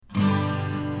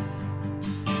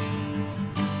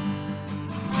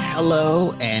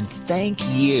Hello, and thank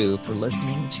you for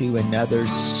listening to another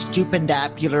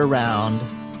stupendacular round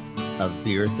of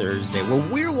Beer Thursday. Well,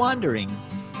 we're wondering,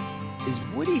 is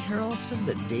Woody Harrelson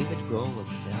the David Grohl of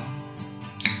film?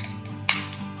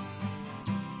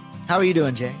 How are you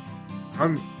doing, Jay?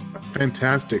 I'm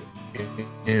fantastic.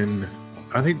 And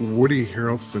I think Woody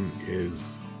Harrelson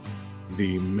is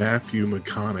the Matthew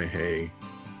McConaughey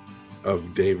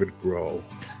of David Grohl.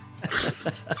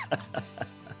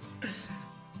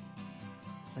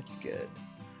 That's good.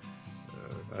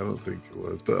 I don't think it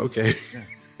was, but okay.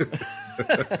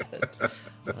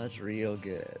 That's real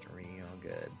good. Real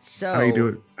good. So, how you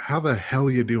doing? How the hell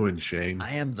you doing, Shane?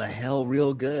 I am the hell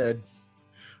real good.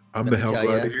 I'm the hell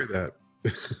glad to hear that.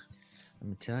 Let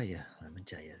me tell you.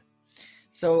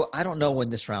 So I don't know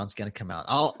when this round's going to come out.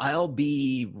 I'll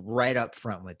be right up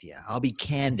front with you. I'll be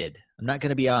candid. I'm not going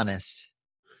to be honest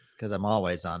because I'm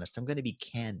always honest. I'm going to be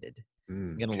candid.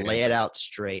 I'm going to lay it out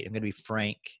straight. I'm going to be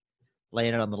frank,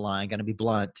 laying it on the line. Going to be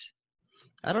blunt.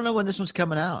 I don't know when this one's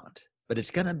coming out, but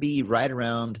it's going to be right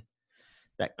around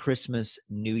that Christmas,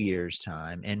 New Year's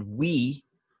time. And we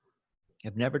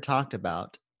have never talked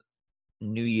about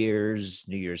New Year's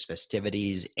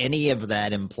festivities, any of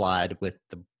that implied with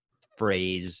the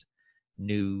phrase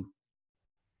New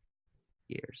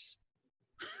Year's.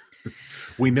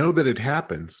 We know that it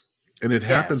happens, and it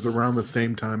happens around the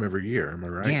same time every year. Am I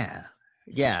right?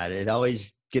 Yeah. It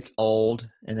always gets old,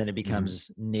 and then it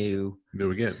becomes new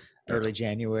again. Early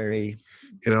January.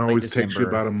 It always takes you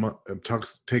about a month.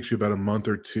 Takes you about a month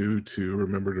or two to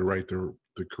remember to write the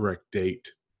correct date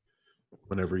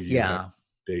whenever you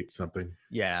date something.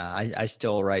 Yeah, I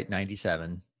still write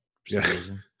 97 for some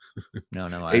reason.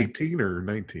 No, 18 or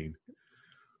 19.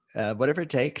 Whatever it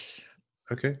takes.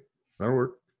 Okay, that'll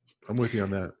work. I'm with you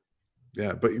on that.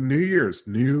 Yeah, but New Year's.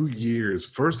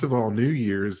 First of all, New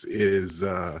Year's is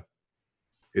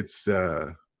it's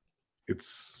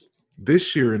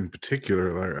this year in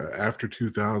particular, after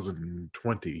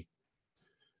 2020.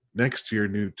 Next year,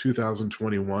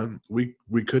 2021. We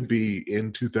could be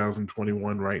in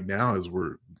 2021 right now as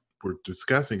we're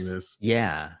discussing this.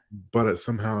 Yeah, but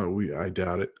somehow I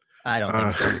doubt it. I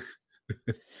don't think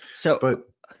so.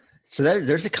 So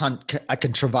there's a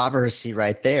controversy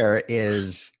right there.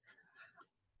 Is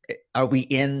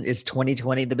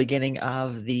 2020 the beginning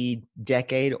of the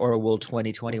decade, or will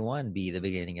 2021 be the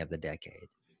beginning of the decade?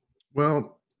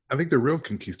 Well, I think the real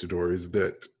conquistador is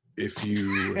that if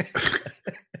you,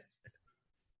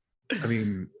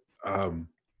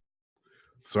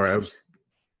 sorry, I was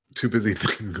too busy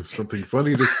thinking of something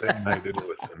funny to say and I didn't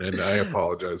listen, and I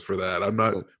apologize for that. I'm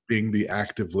not being the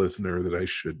active listener that I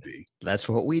should be. That's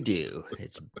what we do.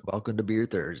 It's Welcome to Beer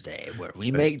Thursday, where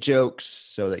we make jokes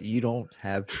so that you don't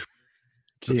have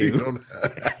to. You don't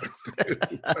have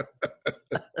to.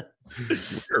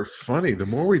 We're funny. The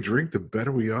more we drink, the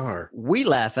better we are. We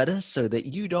laugh at us so that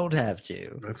you don't have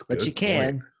to. That's good. But you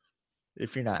can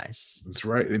if you're nice. That's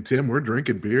right. And Tim, we're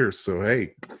drinking beer, so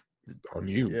hey, on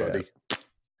you, buddy.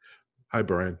 Hi,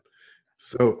 Brian.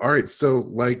 So, all right. So,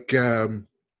 like, New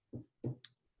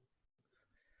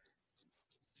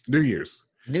Year's.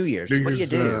 What do you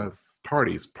do?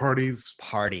 Parties.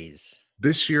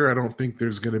 This year, I don't think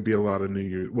there's going to be a lot of New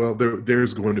Year's. Well,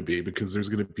 there's going to be, because there's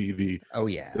going to be the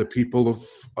people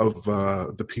of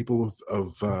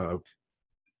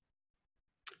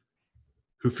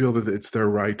who feel that it's their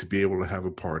right to be able to have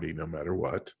a party no matter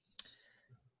what.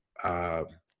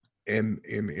 And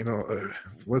you know,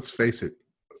 let's face it,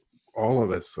 all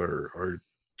of us are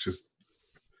just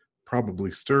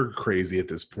probably stir crazy at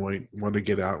this point. Want to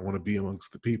get out, want to be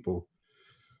amongst the people.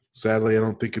 Sadly, I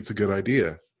don't think it's a good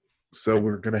idea. So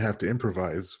we're going to have to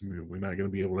improvise. We're not going to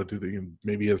be able to do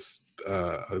maybe a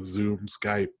Zoom,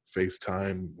 Skype,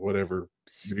 FaceTime, whatever.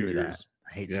 Screw that.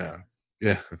 I hate Zoom.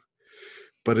 Yeah.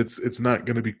 But it's not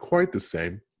going to be quite the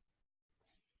same.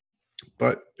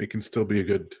 But it can still be a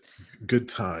good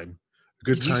time. A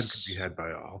good time can be had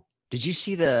by all. Did you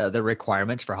see the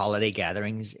requirements for holiday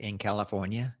gatherings in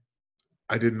California?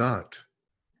 I did not.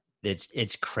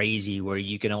 It's crazy where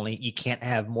you can't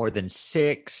have more than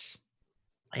 6.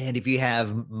 And if you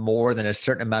have more than a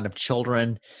certain amount of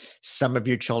children, some of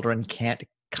your children can't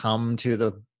come to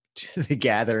the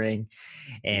gathering.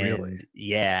 And really?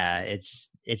 Yeah, it's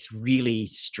really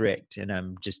strict, and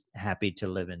I'm just happy to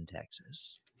live in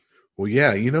Texas. Well,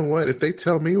 yeah, you know what? If they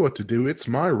tell me what to do, it's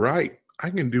my right. I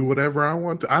can do whatever I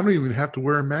want to. I don't even have to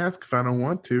wear a mask if I don't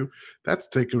want to. That's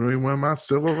taking away one of my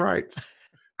civil rights.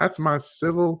 That's my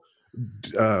civil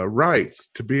rights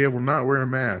to be able to not wear a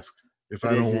mask if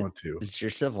I don't want to. It's your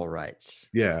civil rights.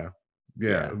 Yeah.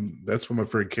 That's what my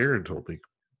friend Karen told me.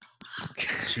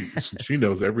 She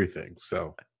knows everything.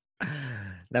 So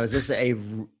Now, was this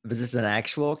an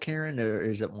actual Karen, or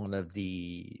is it one of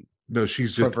the No,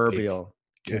 she's just proverbial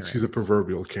yeah, she's a Karens?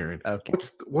 proverbial Karen. Okay.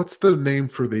 What's the name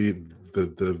for the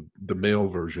male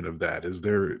version of that? Is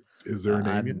there a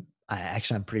name yet?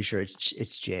 I'm pretty sure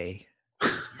it's Jay.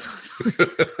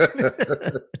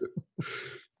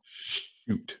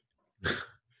 Shoot.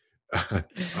 I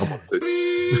almost said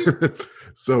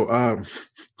so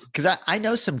Because I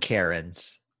know some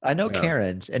Karens. I know yeah,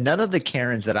 Karens, and none of the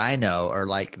Karens that I know are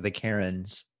like the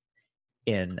Karens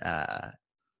in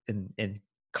in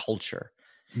culture.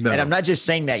 And I'm no. not just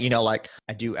saying that, like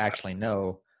I do actually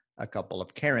know a couple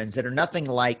of Karens that are nothing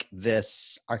like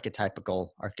this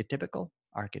archetypical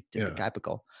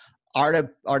Yeah.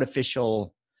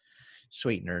 artificial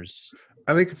sweeteners.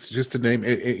 I think it's just a name. Do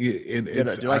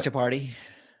you like to party?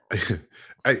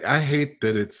 I hate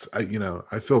that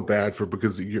I feel bad for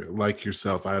because you're like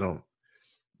yourself. I don't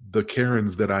the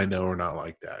Karens that I know are not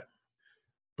like that.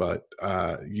 But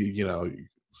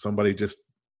somebody just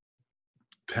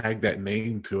tagged that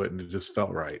name to it and it just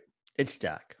felt right. It's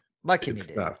stuck. What can It you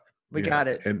do? stuck. We got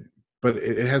it. But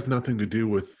it has nothing to do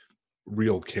with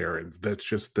real Karens. That's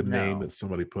just the name No. that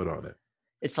somebody put on it.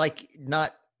 It's like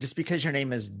not just because your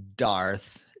name is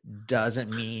Darth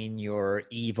doesn't mean you're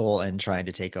evil and trying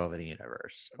to take over the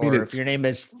universe. I mean, Or if your name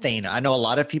is Thanos, I know a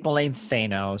lot of people named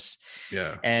Thanos,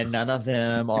 yeah. and none of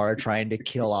them are trying to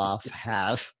kill off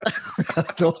half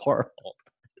the world.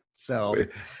 So, Wait,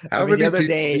 the other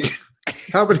day,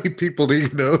 how many people do you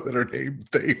know that are named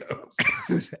Thanos?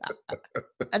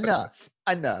 enough.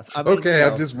 I mean, Okay,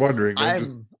 I'm just wondering.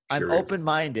 I'm curious.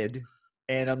 open-minded,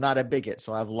 and I'm not a bigot,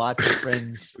 so I have lots of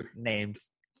friends named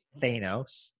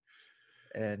Thanos.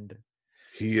 And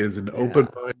he is an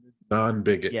open-minded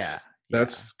non-bigot. Yeah.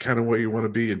 That's kind of what you want to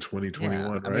be in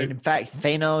 2021, right? I mean, in fact,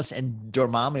 Thanos and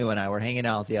Dormammu and I were hanging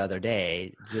out the other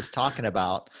day just talking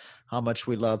about how much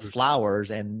we love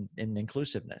flowers and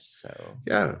inclusiveness. So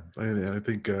yeah, I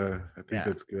think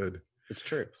that's good. It's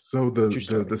true. So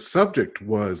the subject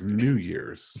was New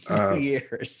Year's. New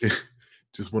Year's.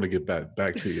 Just want to get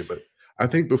back to you, but I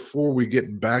think before we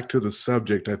get back to the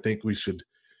subject, I think we should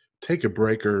take a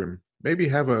breaker and maybe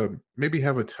have a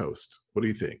toast. What do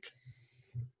you think?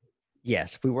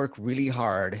 Yes, if we work really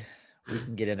hard, we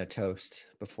can get in a toast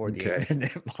before the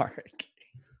minute mark.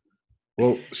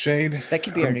 Well, Shane, that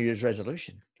could be our New Year's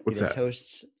resolution. What's that?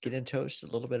 Get in toast a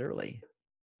little bit early.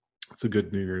 It's a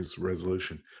good New Year's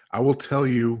resolution. I will tell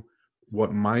you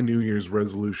what my New Year's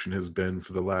resolution has been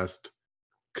for the last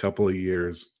couple of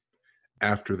years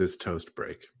after this toast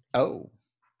break. Oh,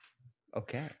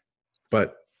 okay.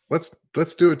 But let's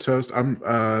do a toast.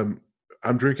 I'm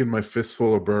drinking my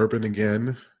fistful of bourbon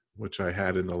again, which I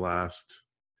had in the last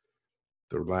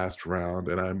round,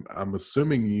 and I'm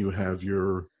assuming you have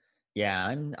your.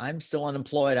 Yeah, I'm still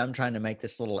unemployed. I'm trying to make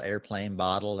this little airplane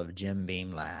bottle of Jim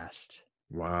Beam last.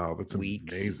 Wow, that's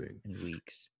amazing. And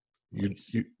weeks.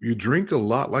 You drink a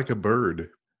lot like a bird.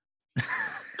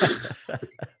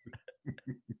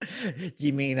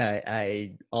 You mean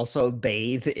I also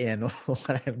bathe in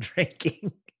what I'm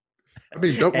drinking? I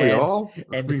mean, don't we all?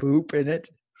 Poop in it.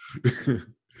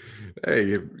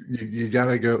 Hey, you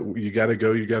gotta go. You gotta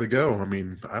go. I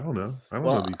mean, I don't know.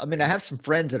 I have some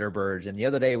friends that are birds, and the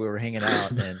other day we were hanging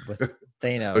out with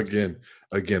Thanos.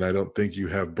 Again, I don't think you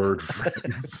have bird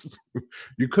friends.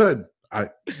 You could.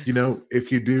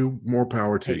 If you do, more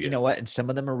power to you. You know what? And some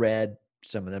of them are red,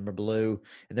 some of them are blue,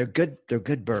 and they're good. They're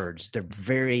good birds. They're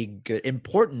very good,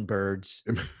 important birds,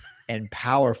 and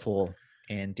powerful.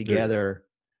 And together,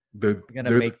 they're going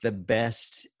to make the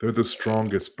best. They're the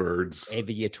strongest birds.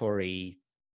 Aviatory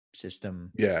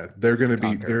system. Yeah, they're going to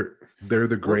be. They're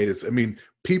the greatest. I mean,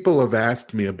 people have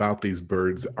asked me about these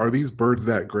birds. Are these birds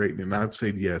that great? And I've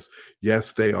said yes.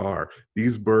 Yes, they are.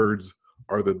 These birds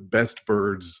are the best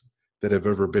birds that have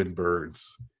ever been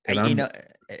birds. And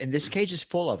and this cage is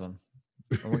full of them.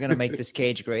 And we're going to make this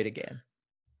cage great again.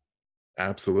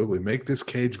 Absolutely. Make this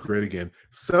cage great again.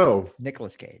 So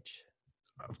Nicolas Cage.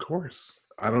 Of course.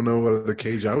 I don't know what other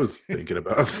cage I was thinking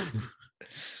about.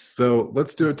 So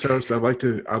let's do a toast. I'd like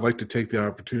to take the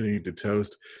opportunity to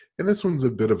toast. And this one's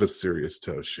a bit of a serious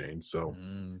toast, Shane. So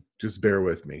just bear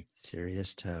with me.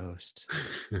 Serious toast.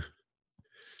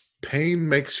 Pain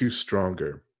makes you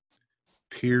stronger.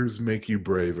 Tears make you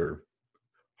braver.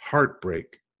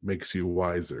 Heartbreak makes you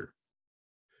wiser.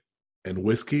 And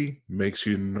whiskey makes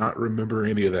you not remember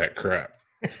any of that crap.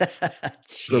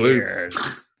 Cheers.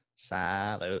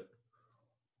 Salute.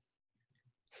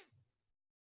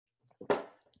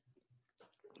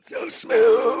 So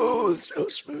smooth.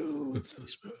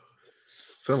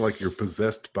 Sound like you're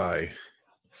possessed by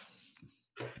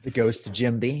the ghost of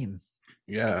Jim Beam.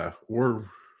 Yeah. Or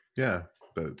yeah.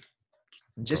 That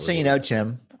Just so probably you what it know, is.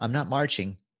 Tim, I'm not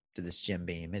marching to this Jim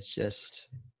Beam. It's It's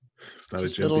not a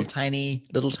just Jim Beam.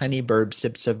 little tiny burb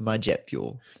sips of my jet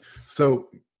fuel. So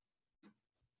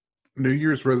New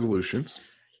Year's resolutions.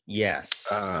 Yes.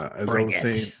 As I Bring was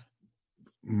saying, it.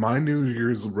 my New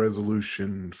Year's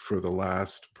resolution for the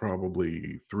last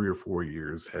probably 3 or 4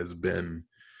 years has been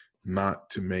not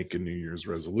to make a New Year's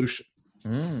resolution.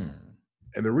 Mm.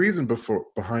 And the reason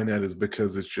behind that is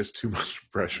because it's just too much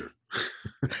pressure.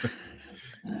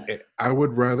 I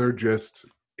would rather just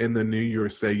in the new year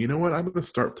say, you know what, I'm going to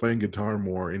start playing guitar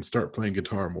more and start playing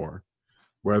guitar more,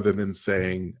 rather than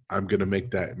saying I'm going to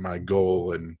make that my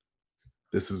goal and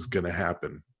this is going to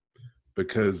happen.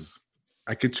 Because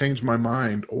I could change my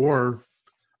mind, or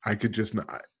I could just not.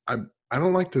 I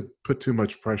don't like to put too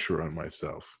much pressure on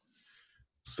myself.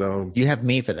 So You have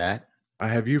me for that. I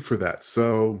have you for that.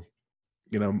 So,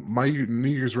 my New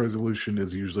Year's resolution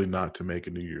is usually not to make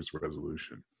a New Year's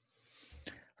resolution.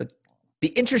 But the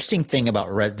interesting thing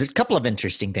about there's a couple of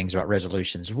interesting things about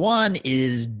resolutions. One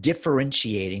is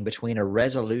differentiating between a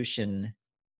resolution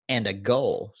and a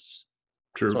goal.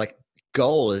 True. So like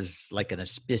goal is like a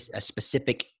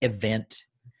specific event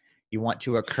you want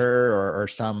to occur, or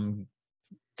some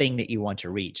thing that you want to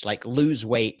reach. Like lose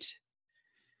weight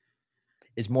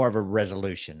is more of a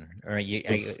resolution. Or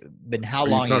but how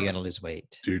long are you going to lose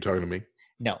weight? Are you talking to me?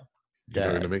 No. You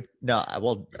talking to me? No,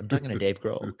 well, I'm talking to Dave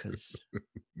Grohl because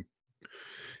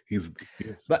he's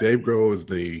Dave Grohl is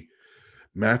the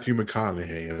Matthew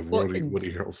McConaughey of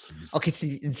Woody Harrelson's. Okay,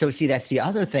 see, that's the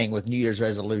other thing with New Year's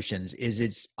resolutions is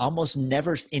it's almost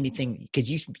never anything, because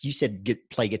you said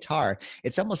play guitar.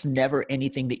 It's almost never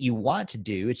anything that you want to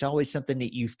do. It's always something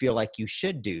that you feel like you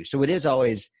should do. So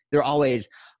they're always,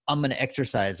 I'm going to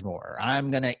exercise more.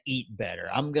 I'm going to eat better.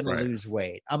 I'm going to lose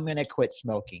weight. I'm going to quit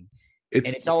smoking.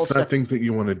 It's not things that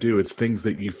you want to do. It's things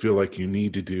that you feel like you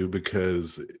need to do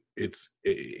because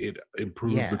it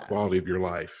improves the quality of your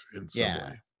life in some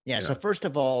way. Yeah. So first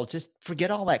of all, just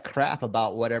forget all that crap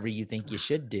about whatever you think you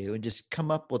should do and just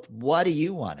come up with, what do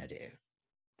you want to do?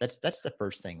 That's the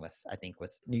first thing with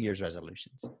New Year's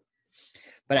resolutions.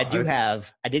 But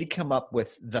I did come up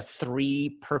with the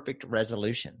 3 perfect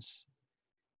resolutions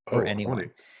for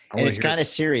anyone. And it's kind of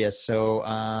serious. So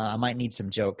I might need some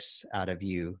jokes out of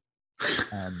you.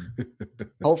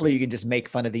 Hopefully you can just make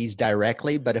fun of these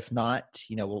directly, but if not,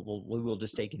 we'll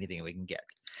just take anything we can get.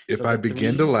 If I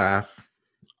begin to laugh,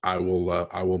 I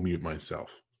will mute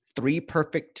myself. 3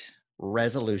 perfect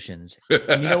resolutions.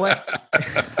 And you know what?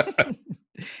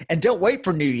 And don't wait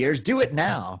for New Year's. Do it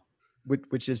now,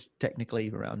 which is technically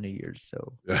around New Year's.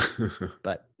 So,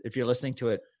 but if you're listening to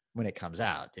it when it comes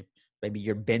out, maybe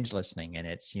you're binge listening and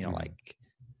it's, like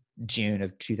June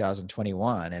of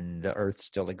 2021 and the earth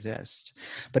still exists.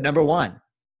 But number 1,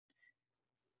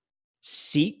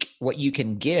 seek what you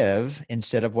can give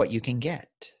instead of what you can get.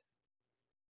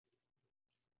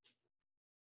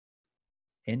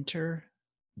 Enter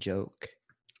joke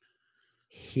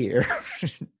here.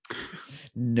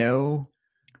 No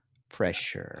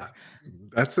pressure.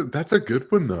 That's a good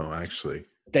one though, actually.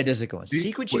 That is a good one.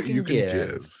 Seek what you can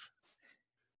give.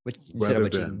 Instead of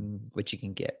what you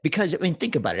can get. Because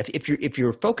think about it. If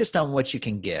you're focused on what you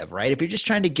can give, right? If you're just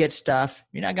trying to get stuff,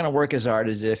 you're not going to work as hard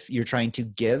as if you're trying to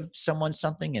give someone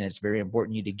something, and it's very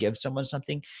important you to give someone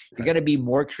something. You're going to be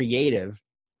more creative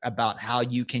about how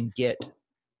you can get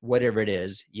whatever it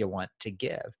is you want to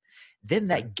give. Then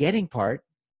that getting part,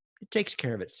 it takes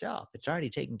care of itself. It's already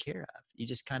taken care of. You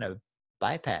just kind of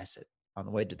bypass it on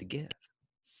the way to the give.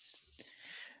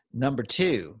 Number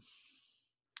 2.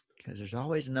 Because there's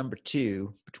always a number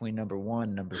 2 between number 1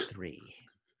 and number 3.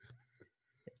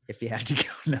 If you have to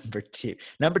go number 2.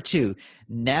 Number 2,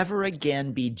 never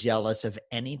again be jealous of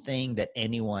anything that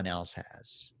anyone else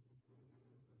has.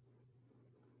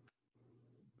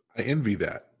 I envy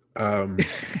that.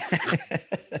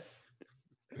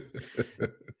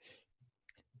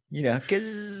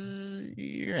 Because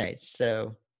you're right.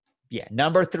 So, yeah,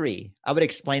 number 3. I would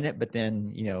explain it, but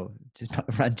then, just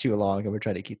not run too long, and we're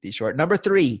trying to keep these short. Number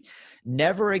 3,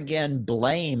 never again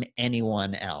blame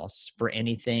anyone else for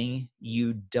anything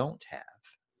you don't have.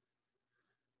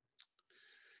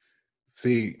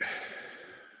 See,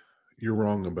 you're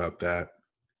wrong about that.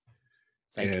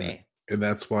 Thank me. And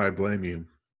that's why I blame you.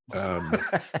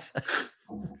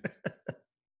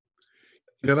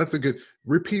 That's a good.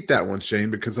 Repeat that one,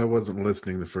 Shane, because I wasn't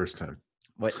listening the first time.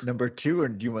 What, number 2, or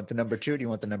do you want the number 2, or do you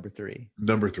want the number 3?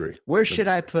 Number 3. Where should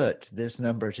I put this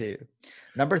number 2?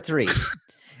 Number 3,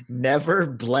 never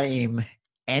blame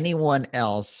anyone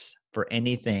else for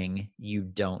anything you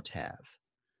don't have.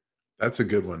 That's a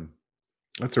good one.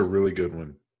 That's a really good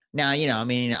one. Now, I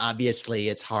mean, obviously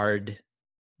it's hard,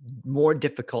 more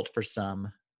difficult for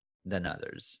some than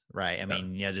others, right? I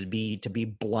mean, to be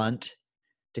blunt,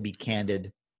 to be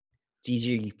candid, it's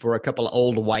easier for a couple of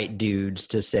old white dudes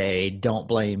to say, don't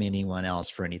blame anyone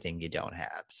else for anything you don't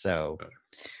have. So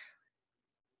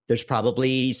there's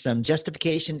probably some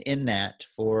justification in that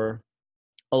for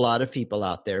a lot of people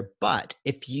out there. But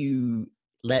if you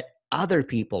let other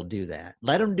people do that,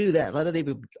 let them do that, let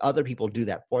other people do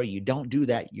that for you. Don't do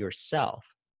that yourself.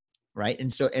 Right.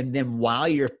 And then while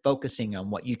you're focusing on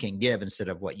what you can give instead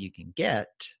of what you can get,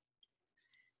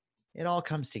 it all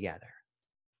comes together.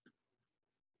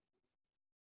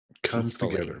 Comes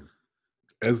peacefully. Together.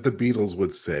 As the Beatles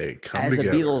would say, come As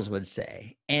together. the Beatles would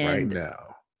say. And right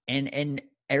now. And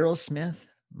Aerosmith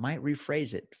might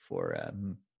rephrase it for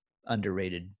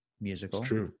underrated musical. It's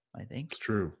true. I think. It's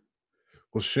true.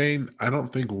 Well, Shane, I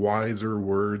don't think wiser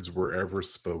words were ever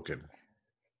spoken.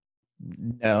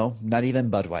 No, not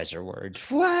even Budweiser words.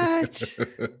 What?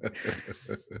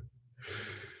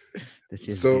 This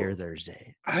is Beer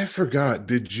Thursday. I forgot.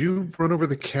 Did you run over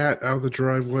the cat out of the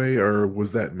driveway, or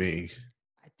was that me?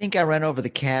 I think I ran over the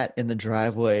cat in the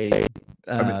driveway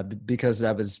because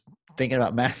I was thinking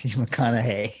about Matthew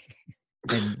McConaughey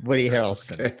and Woody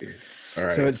Harrelson. Okay. All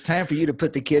right. So it's time for you to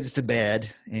put the kids to bed.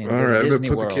 And all right, Disney I'm going to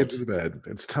put World. the kids to bed.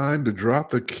 It's time to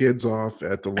drop the kids off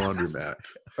at the laundromat.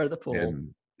 Or the pool.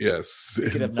 And yes,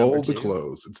 and fold the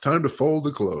clothes. It's time to fold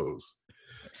the clothes.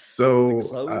 So the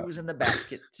clothes in the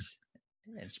basket.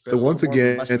 And so once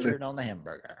again, mustard on the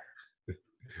hamburger.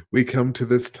 We come to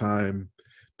this time.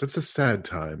 That's a sad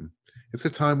time. It's a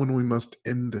time when we must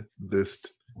end this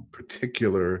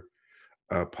particular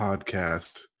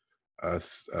podcast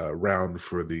round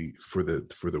for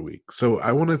the week. So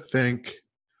I want to thank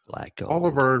all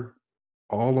of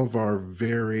our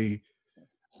very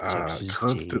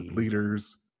constant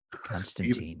leaders,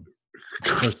 constant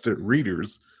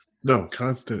readers,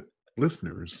 constant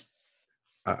listeners.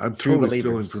 I'm totally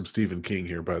stealing from Stephen King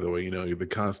here, by the way. The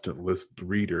constant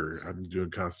reader. I'm doing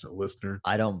constant listener.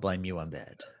 I don't blame you one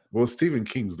bit. Well, Stephen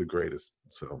King's the greatest,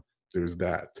 so there's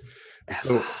that.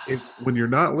 So when you're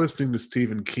not listening to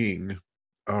Stephen King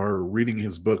or reading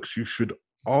his books, you should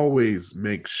always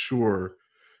make sure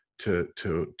to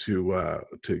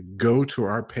go to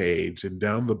our page, and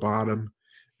down the bottom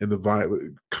in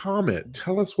the comment,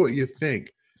 tell us what you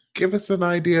think. Give us an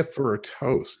idea for a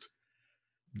toast.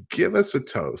 Give us a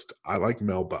toast. I like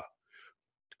Melba.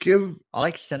 I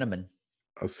like cinnamon.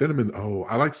 Cinnamon. Oh,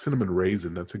 I like cinnamon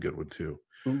raisin. That's a good one too.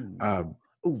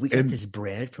 We got this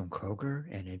bread from Kroger,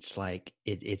 and it's like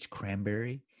it's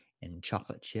cranberry and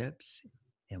chocolate chips.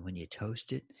 And when you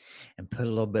toast it and put a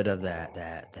little bit of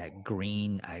that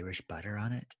green Irish butter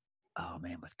on it, oh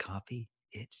man, with coffee,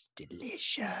 it's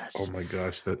delicious. Oh my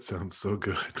gosh, that sounds so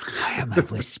good. Why am I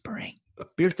whispering?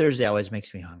 Beer Thursday always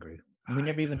makes me hungry. We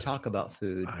never even talk about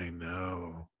food. I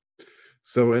know.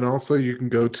 So, and also you can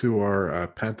go to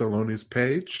our Pantalones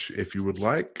page if you would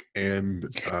like and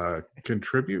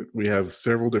contribute. We have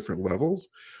several different levels,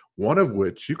 one of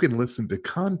which you can listen to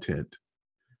content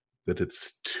that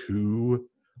it's too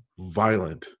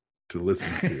violent to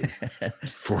listen to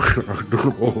for our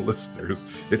normal listeners.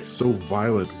 It's so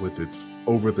violent with its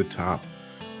over-the-top,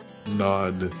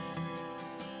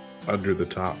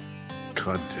 under-the-top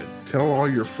content. Tell all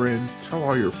your friends to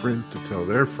tell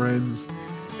their friends,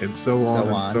 and so on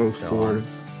and so forth.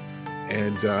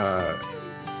 And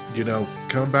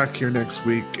come back here next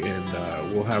week,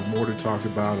 and we'll have more to talk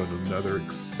about on another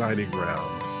exciting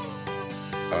round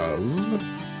of